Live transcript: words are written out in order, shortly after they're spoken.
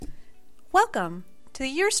Welcome to the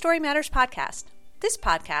Your Story Matters podcast. This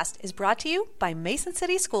podcast is brought to you by Mason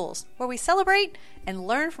City Schools, where we celebrate and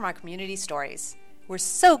learn from our community stories. We're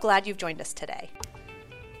so glad you've joined us today.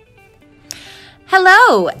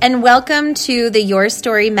 Hello, and welcome to the Your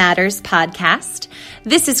Story Matters podcast.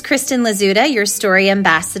 This is Kristen Lazuda, your story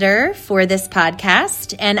ambassador for this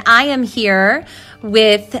podcast, and I am here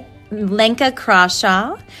with Lenka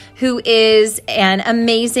Crawshaw, who is an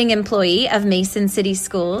amazing employee of Mason City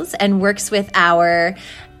Schools and works with our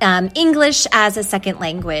English as a second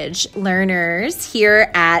language learners here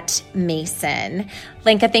at Mason.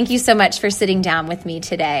 Lenka, thank you so much for sitting down with me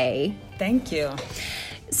today. Thank you.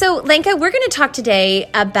 So, Lenka, we're going to talk today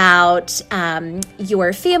about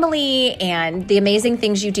your family and the amazing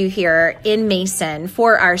things you do here in Mason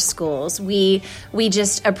for our schools. We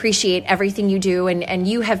just appreciate everything you do, and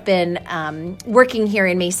you have been working here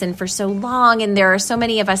in Mason for so long, and there are so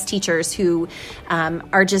many of us teachers who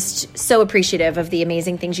are just so appreciative of the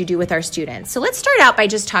amazing things you do with our students. So let's start out by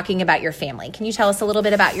just talking about your family. Can you tell us a little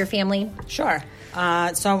bit about your family? Sure.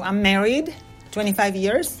 So I'm married, 25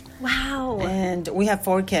 years. Wow. And we have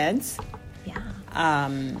 4 kids. Yeah.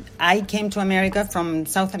 I came to America from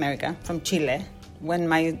South America, from Chile, when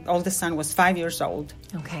my oldest son was 5 years old.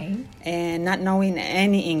 Okay. And not knowing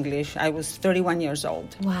any English, I was 31 years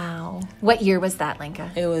old. Wow. What year was that,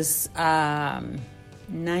 Lenka? It was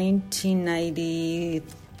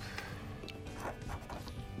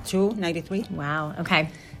 1992, 93. Wow.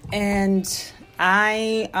 Okay. And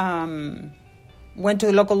I went to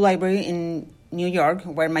the local library in New York,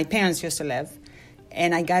 where my parents used to live,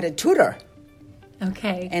 and I got a tutor.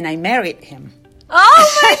 Okay. And I married him.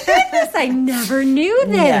 Oh my goodness, I never knew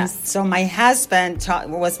this. Yeah. So my husband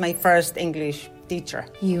was my first English teacher.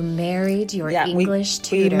 You married your English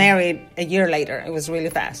tutor. We married a year later. It was really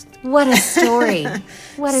fast. What a story.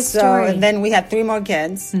 What a story. So then we had 3 more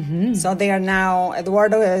kids. Mm-hmm. So they are now,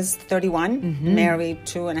 Eduardo is 31, married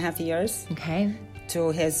 2.5 years. Okay.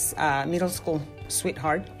 To his middle school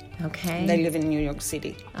sweetheart. Okay. They live in New York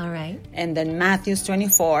City. All right. And then Matthew's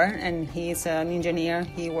 24, and he's an engineer.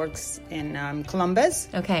 He works in Columbus.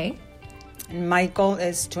 Okay. And Michael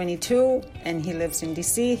is 22, and he lives in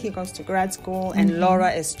D.C. He goes to grad school. And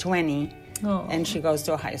Laura is 20, and she goes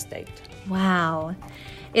to Ohio State. Wow.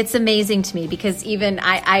 It's amazing to me because even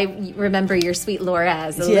I remember your sweet Laura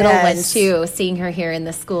as a little one too, seeing her here in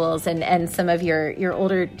the schools and some of your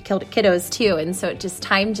older kiddos too. And so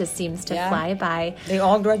time just seems to fly by. They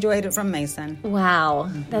all graduated from Mason. Wow.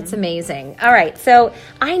 That's amazing. All right. So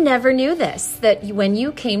I never knew this, that when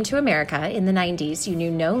you came to America in the 90s, you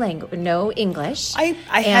knew no English. I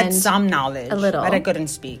had some knowledge. A little. But I couldn't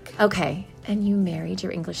speak. Okay. And you married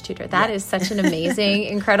your English tutor. That is such an amazing,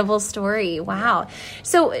 incredible story. Wow.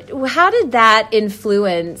 So how did that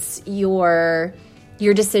influence your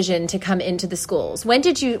decision to come into the schools? What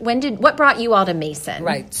brought you all to Mason?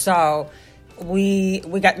 Right. So we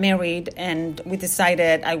got married, and we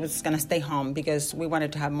decided I was going to stay home because we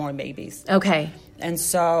wanted to have more babies. Okay. And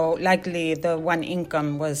so luckily the one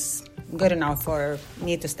income was good enough for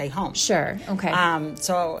me to stay home. Sure. Okay.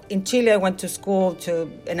 So in Chile, I went to school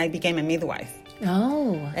and I became a midwife.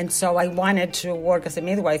 Oh. And so I wanted to work as a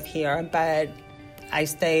midwife here, but I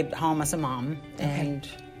stayed home as a mom, and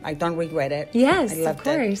I don't regret it. Yes, I loved of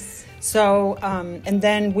course. it. So, and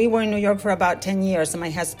then we were in New York for about 10 years, and my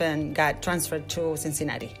husband got transferred to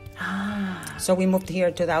Cincinnati. Ah. So we moved here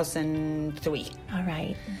in 2003. All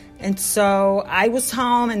right. And so I was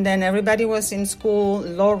home, and then everybody was in school.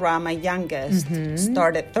 Laura, my youngest,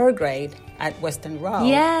 started 3rd grade at Western Road.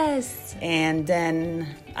 Yes. And then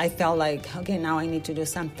I felt like, okay, now I need to do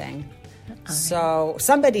something. Okay. So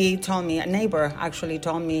somebody told me, a neighbor actually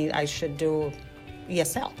told me I should do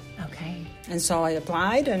ESL. Okay. And so I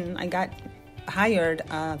applied, and I got hired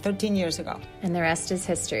 13 years ago. And the rest is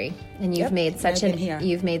history. And you've made such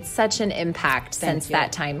an impact since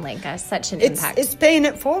that time, Lenka. Such an impact. It's paying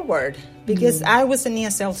it forward because I was an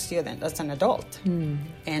ESL student as an adult.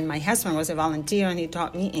 And my husband was a volunteer, and he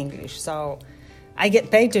taught me English. So I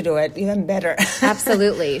get paid to do it, even better.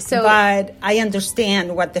 Absolutely. So, but I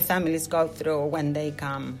understand what the families go through when they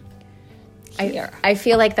come here. I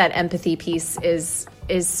feel like that empathy piece is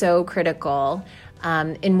so critical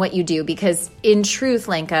in what you do, because in truth,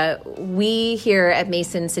 Lenka, we here at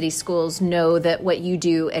Mason City Schools know that what you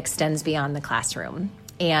do extends beyond the classroom.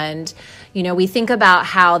 And, you know, we think about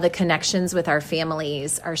how the connections with our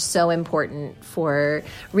families are so important for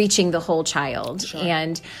reaching the whole child. Sure.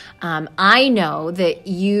 And I know that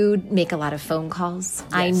you make a lot of phone calls.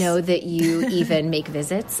 Yes. I know that you even make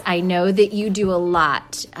visits. I know that you do a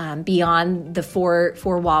lot beyond the four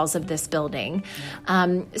walls of this building.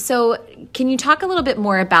 Yeah. So can you talk a little bit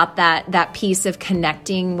more about that piece of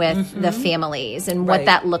connecting with the families and what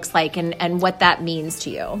that looks like and what that means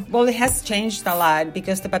to you? Well, it has changed a lot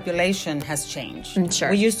because the population has changed.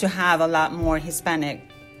 Sure. We used to have a lot more Hispanic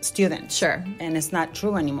students. Sure. And it's not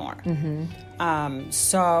true anymore.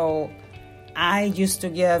 So I used to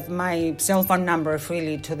give my cell phone number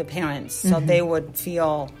freely to the parents so they would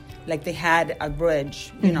feel like they had a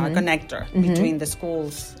bridge, you know, a connector between the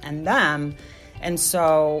schools and them. And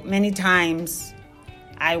so many times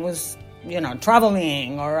I was, you know,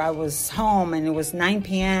 traveling or I was home and it was 9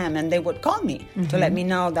 p.m. and they would call me to let me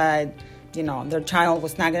know that, you know, their child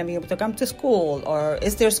was not going to be able to come to school, or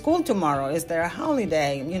is there school tomorrow? Is there a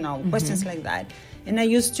holiday? You know, questions like that. And I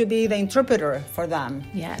used to be the interpreter for them.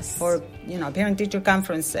 Yes. For, you know, parent-teacher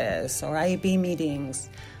conferences or IEP meetings.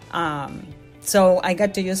 So I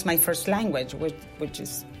got to use my first language, which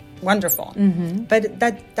is wonderful. But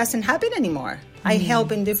that doesn't happen anymore. I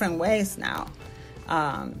help in different ways now.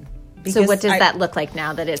 So what does that look like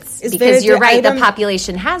now that it's because you're right, the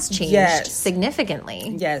population has changed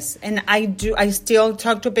significantly. Yes, and I still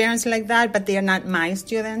talk to parents like that, but they are not my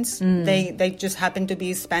students. They just happen to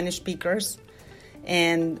be Spanish speakers,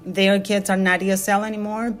 and their kids are not ESL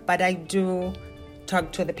anymore, but I do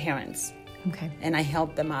talk to the parents. Okay. And I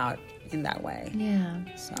help them out in that way. Yeah.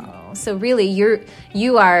 So really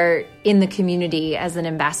you are in the community as an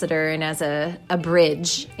ambassador and as a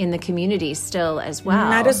bridge in the community still as well.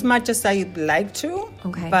 Not as much as I'd like to.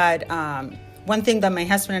 Okay. But one thing that my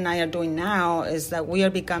husband and I are doing now is that we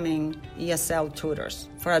are becoming ESL tutors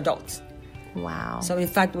for adults. Wow. So in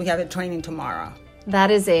fact, we have a training tomorrow.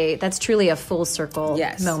 That's truly a full circle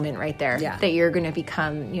moment right there. Yeah. That you're going to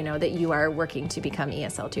become, you know, that you are working to become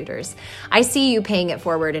ESL tutors. I see you paying it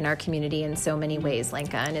forward in our community in so many ways,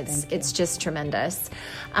 Lenka, and it's just tremendous.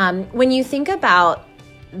 When you think about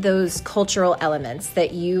those cultural elements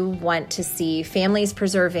that you want to see families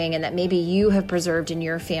preserving and that maybe you have preserved in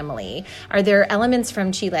your family, are there elements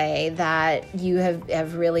from Chile that you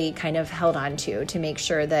have really kind of held on to make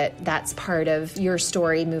sure that that's part of your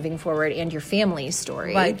story moving forward and your family's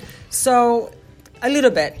story? Right. So a little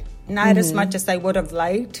bit, not as much as I would have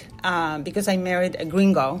liked, because I married a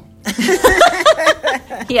gringo.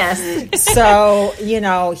 Yes. So, you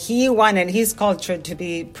know, he wanted his culture to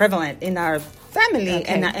be prevalent in our family,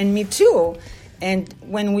 and me too. And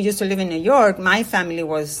when we used to live in New York, my family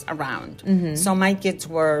was around. So my kids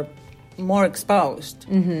were more exposed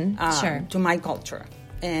to my culture.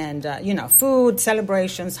 And, you know, food,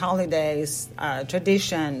 celebrations, holidays,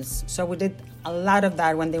 traditions. So we did a lot of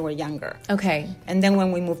that when they were younger. Okay. And then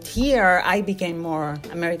when we moved here, I became more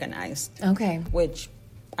Americanized. Okay. Which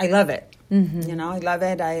I love it. You know, I love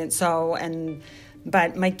it.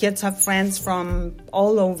 But my kids have friends from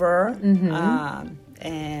all over.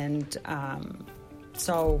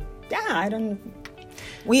 So, yeah,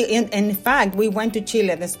 in fact, we went to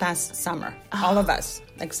Chile this past summer, all of us,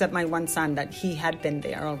 except my one son that he had been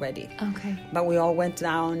there already. Okay. But we all went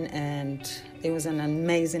down, and it was an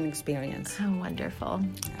amazing experience. How wonderful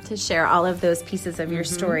to share all of those pieces of your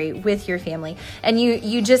story with your family. And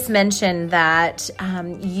you just mentioned that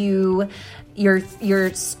your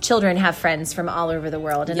children have friends from all over the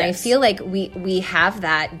world, and I feel like we have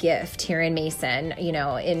that gift here in Mason. You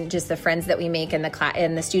know, in just the friends that we make in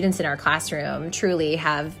the students in our classroom truly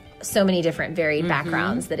have so many different varied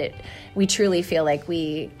backgrounds that we truly feel like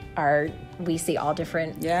we see all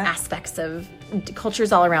different aspects of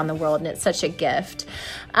cultures all around the world, and it's such a gift.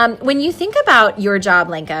 When you think about your job,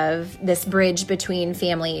 Lenka, of this bridge between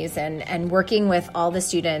families and working with all the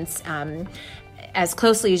students as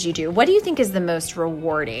closely as you do, what do you think is the most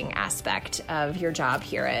rewarding aspect of your job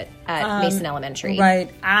here at Mason Elementary?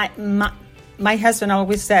 Right. My husband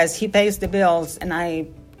always says he pays the bills and I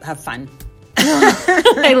have fun.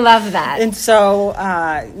 I love that. And so,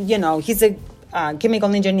 you know, he's a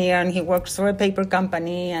chemical engineer and he works for a paper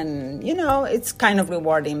company, and, you know, it's kind of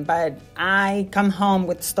rewarding. But I come home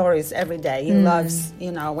with stories every day. He loves,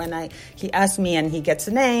 you know, when he asks me and he gets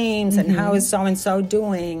names and how is so-and-so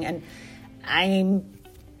doing. And I'm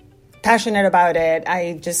passionate about it.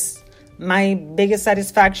 My biggest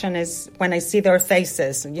satisfaction is when I see their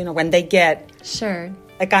faces, you know, when they get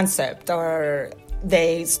a concept or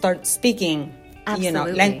they start speaking, you know,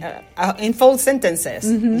 in full sentences,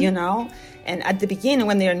 you know. And at the beginning,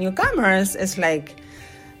 when they're newcomers, it's like,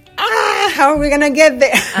 how are we going to get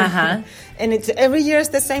there? Uh-huh. And it's every year it's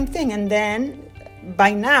the same thing. And then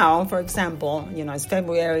by now, for example, it's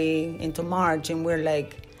February into March, and we're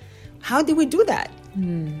like, how did we do that?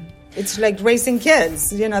 It's like raising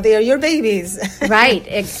kids. They are your babies. Right.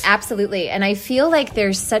 Absolutely. And I feel like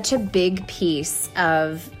there's such a big piece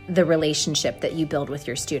of the relationship that you build with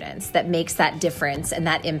your students that makes that difference and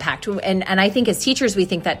that impact. And I think as teachers, we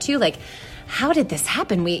think that too, like, how did this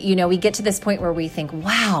happen? We get to this point where we think,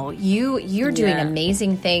 wow, you're doing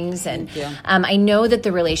amazing things. And I know that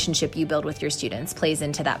the relationship you build with your students plays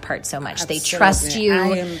into that part so much. Absolutely. They trust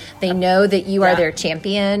you. They know that you are their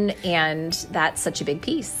champion. And that's such a big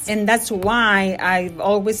piece. And that's why I've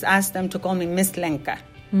always asked them to call me Miss Lenka,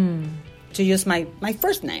 to use my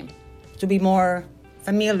first name, to be more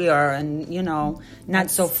familiar and,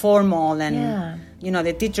 not so formal. And,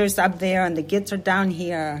 the teacher's up there and the kids are down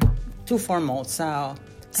here. Too formal, so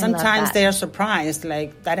sometimes they are surprised,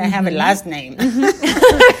 like that I have a last name. Do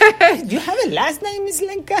you have a last name, Miss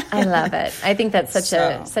Lenka? I love it. I think that's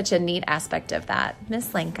such a neat aspect of that,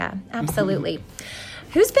 Miss Lenka. Absolutely.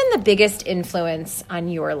 Who's been the biggest influence on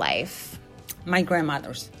your life? My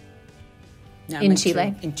grandmothers. Yeah, in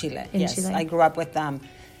Chile? In Chile, yes. I grew up with them.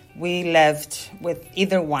 We lived with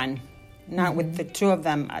either one, not with the two of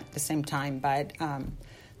them at the same time, but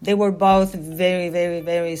they were both very, very,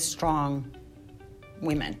 very strong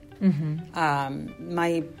women.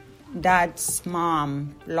 My dad's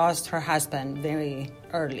mom lost her husband very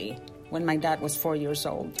early, when my dad was 4 years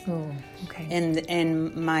old. Oh, okay.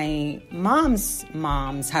 And my mom's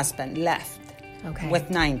husband left with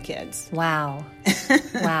 9 kids. Wow.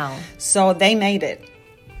 Wow. So they made it.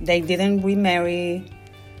 They didn't remarry.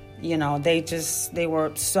 They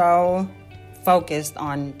were so focused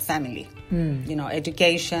on family.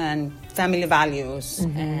 Education, family values,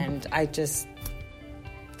 and I just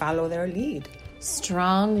follow their lead.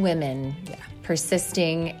 Strong women,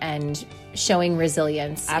 persisting and showing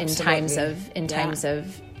resilience Absolutely. in times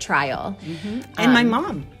of trial. And my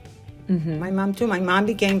mom. My mom too. My mom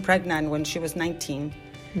became pregnant when she was 19.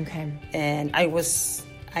 Okay. And I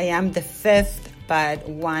am the 5th, but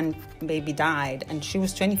one baby died, and she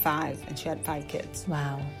was 25, and she had 5 kids.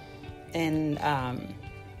 Wow. And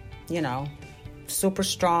super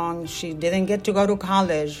strong. She didn't get to go to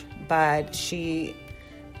college, but she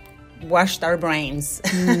washed our brains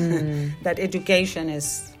that education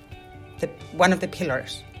is one of the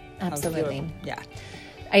pillars. Absolutely. Yeah.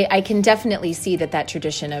 I can definitely see that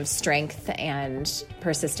tradition of strength and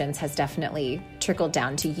persistence has definitely trickled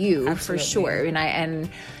down to you. Absolutely. For sure. And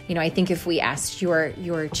I think if we asked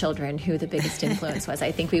your children who the biggest influence was,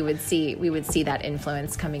 I think we would see that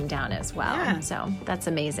influence coming down as well. Yeah. So that's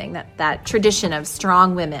amazing that tradition of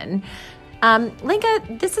strong women. Lenka,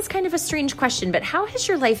 this is kind of a strange question, but how has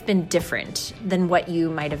your life been different than what you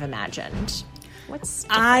might have imagined? What's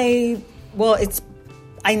different?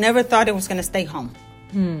 I never thought I was going to stay home.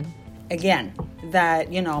 Again,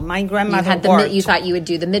 that my grandmother worked. You thought you would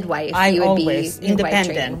do the midwife. You would be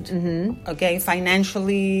independent. Okay,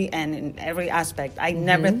 financially and in every aspect. I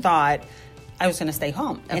never thought I was going to stay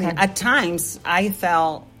home. Okay. And at times I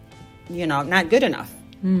felt, not good enough.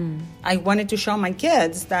 I wanted to show my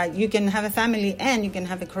kids that you can have a family and you can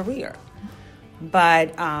have a career. But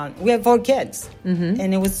we have 4 kids,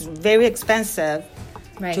 and it was very expensive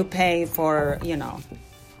to pay for,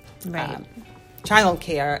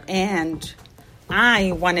 childcare, and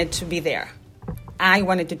I wanted to be there. I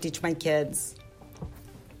wanted to teach my kids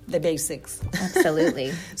the basics.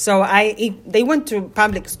 Absolutely. So they went to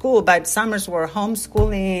public school, but summers were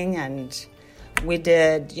homeschooling, and we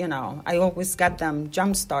did, I always got them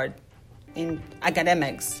jump start in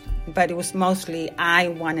academics, but it was mostly I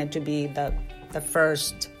wanted to be the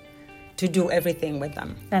first to do everything with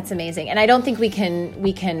them. That's amazing. And I don't think we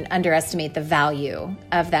can underestimate the value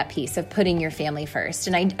of that piece of putting your family first.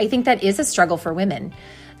 And I think that is a struggle for women.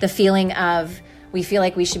 The feeling of we feel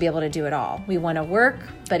like we should be able to do it all. We want to work,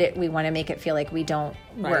 but we want to make it feel like we don't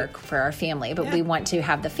work for our family, but we want to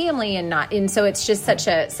have the family and not. And so it's just such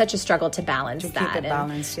a struggle to balance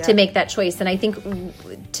to make that choice. And I think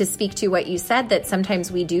to speak to what you said, that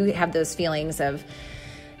sometimes we do have those feelings of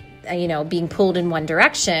being pulled in one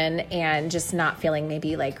direction and just not feeling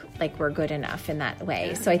maybe like we're good enough in that way.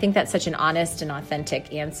 Yeah. So I think that's such an honest and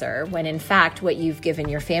authentic answer, when in fact what you've given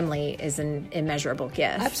your family is an immeasurable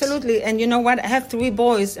gift. Absolutely. And you know what? I have 3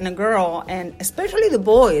 boys and a girl, and especially the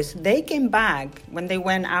boys, they came back when they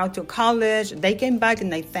went out to college. They came back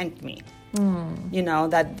and they thanked me.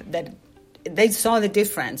 That they saw the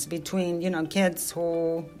difference between, kids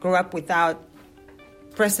who grew up without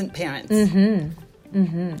present parents.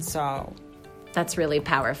 So That's really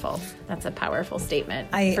powerful. That's a powerful statement,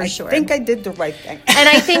 for sure. I think I did the right thing. And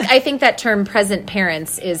I think that term present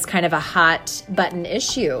parents is kind of a hot button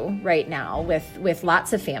issue right now with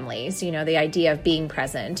lots of families. You know, the idea of being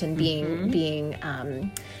present and being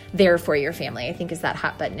there for your family, I think, is that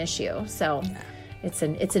hot button issue. So it's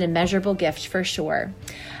an immeasurable gift for sure.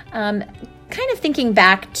 Kind of thinking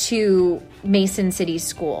back to Mason City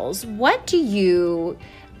Schools, what do you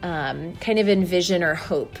kind of envision or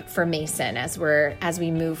hope for Mason as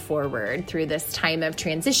we move forward through this time of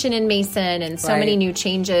transition in Mason and so many new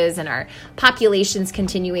changes, and our population's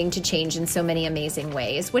continuing to change in so many amazing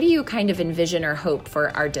ways? What do you kind of envision or hope for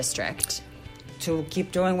our district? To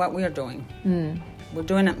keep doing what we are doing. We're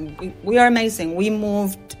doing it. We are amazing. We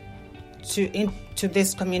moved into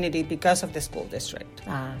this community because of the school district.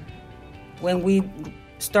 When we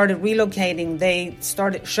started relocating, they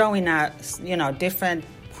started showing us, different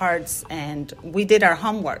parts, and we did our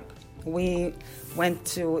homework. We went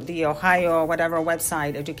to the Ohio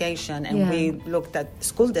website, education, and we looked at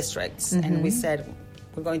school districts, and we said,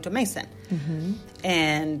 we're going to Mason.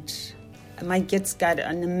 And my kids got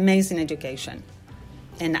an amazing education.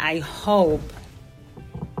 And I hope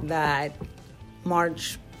that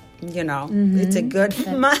March, it's a good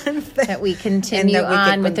month. That we continue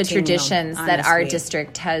on with the traditions that our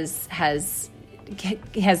district has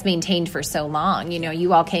maintained for so long.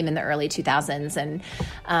 You all came in the early 2000s, and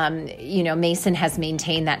Mason has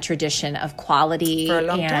maintained that tradition of quality for a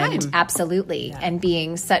long time. Absolutely, and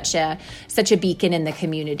being such a beacon in the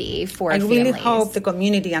community for families. I really hope the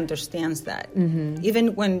community understands that,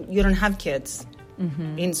 even when you don't have kids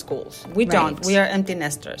in schools. We don't. We are empty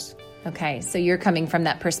nesters. Okay, so you're coming from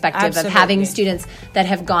that perspective of having students that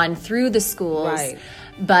have gone through the schools,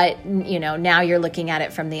 but now you're looking at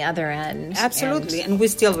it from the other end. Absolutely, and we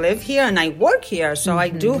still live here, and I work here, so I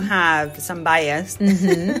do have some bias,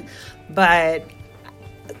 but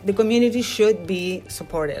the community should be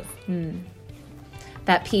supportive.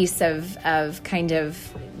 That piece of kind of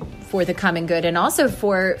for the common good, and also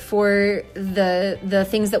for the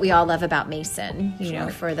things that we all love about Mason,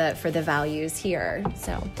 for the values here.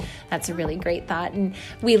 So that's a really great thought, and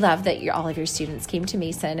we love that all of your students came to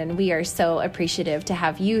Mason, and we are so appreciative to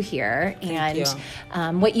have you here. Thank you.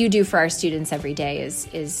 What you do for our students every day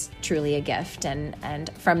is truly a gift, and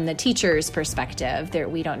from the teacher's perspective,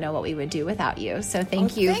 we don't know what we would do without you. So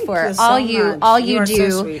thank you for all you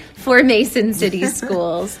do for Mason City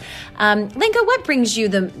Schools. Lenka, what brings you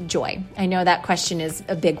the joy? I know that question is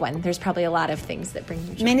a big one. There's probably a lot of things that bring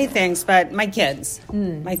you joy. Many things, but my kids,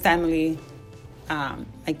 my family,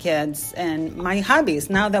 my kids, and my hobbies.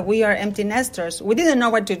 Now that we are empty nesters, we didn't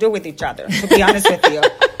know what to do with each other, to be honest with you,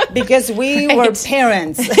 because we were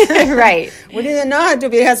parents. Right. We didn't know how to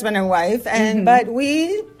be husband and wife, but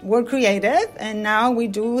we were creative, and now we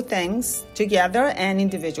do things together and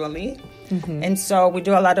individually. And so we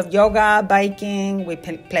do a lot of yoga, biking, we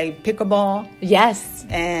play pickleball. Yes.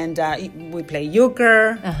 And we play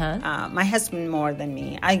euchre. My husband more than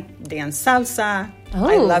me. I dance salsa.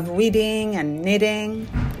 I love reading and knitting.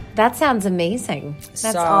 That sounds amazing.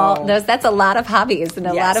 That's a lot of hobbies and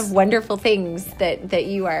a lot of wonderful things that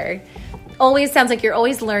you are always sounds like you're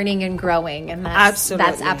always learning and growing, and that's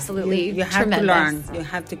absolutely you have tremendous. To learn. You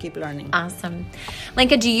have to keep learning. Awesome.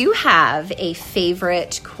 Lenka, do you have a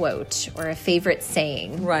favorite quote or a favorite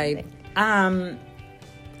saying? Right.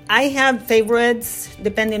 I have favorites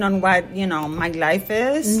depending on what my life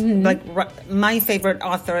is. Like my favorite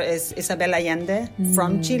author is Isabel Allende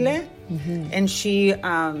from Chile, and she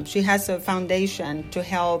has a foundation to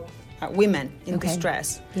help women in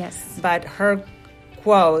distress. Yes. But her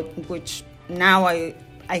quote, which now I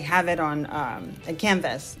have it on a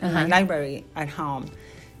canvas in my library at home.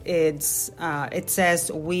 It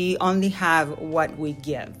says, "We only have what we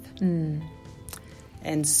give,"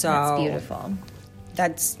 and so that's beautiful.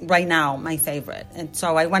 That's right now my favorite, and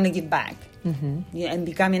so I want to give back. And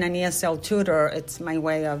becoming an ESL tutor, it's my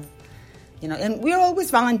way of, and we're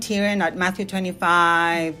always volunteering at Matthew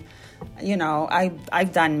 25.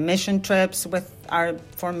 I've done mission trips with our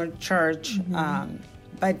former church.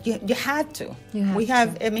 But you have to.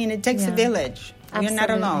 It takes a village. Absolutely. You're not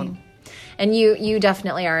alone. And you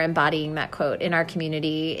definitely are embodying that quote in our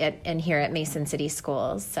community and here at Mason City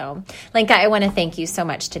Schools. So, Lenka, I want to thank you so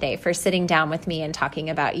much today for sitting down with me and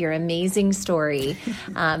talking about your amazing story.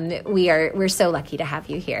 We're so lucky to have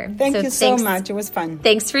you here. Thank you so much. It was fun.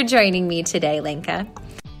 Thanks for joining me today, Lenka.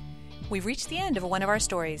 We've reached the end of one of our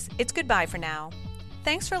stories. It's goodbye for now.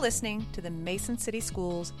 Thanks for listening to the Mason City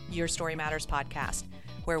Schools Your Story Matters podcast,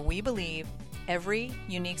 where we believe every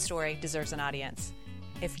unique story deserves an audience.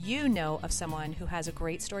 If you know of someone who has a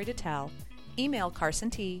great story to tell, email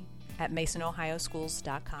Carson T. at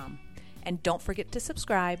masonohioschools.com. And don't forget to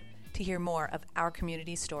subscribe to hear more of our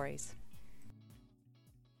community stories.